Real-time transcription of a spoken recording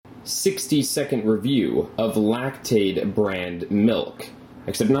60-second review of Lactaid brand milk.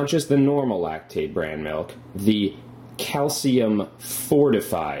 Except not just the normal Lactaid brand milk, the calcium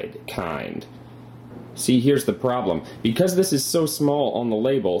fortified kind. See, here's the problem. Because this is so small on the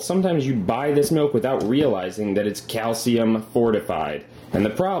label, sometimes you buy this milk without realizing that it's calcium fortified. And the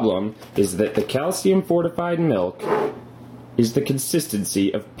problem is that the calcium fortified milk is the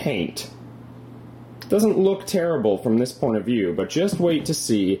consistency of paint. It doesn't look terrible from this point of view, but just wait to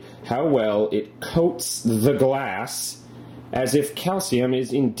see how well it coats the glass as if calcium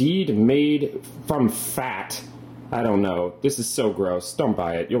is indeed made from fat. I don't know. This is so gross. Don't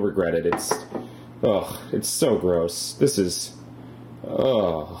buy it. You'll regret it. It's so gross. This is,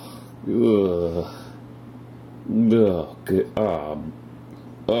 oh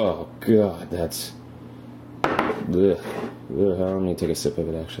god, that's, let me take a sip of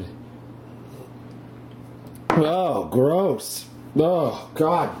it, actually. Oh, gross. Oh,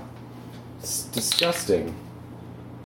 god. It's disgusting.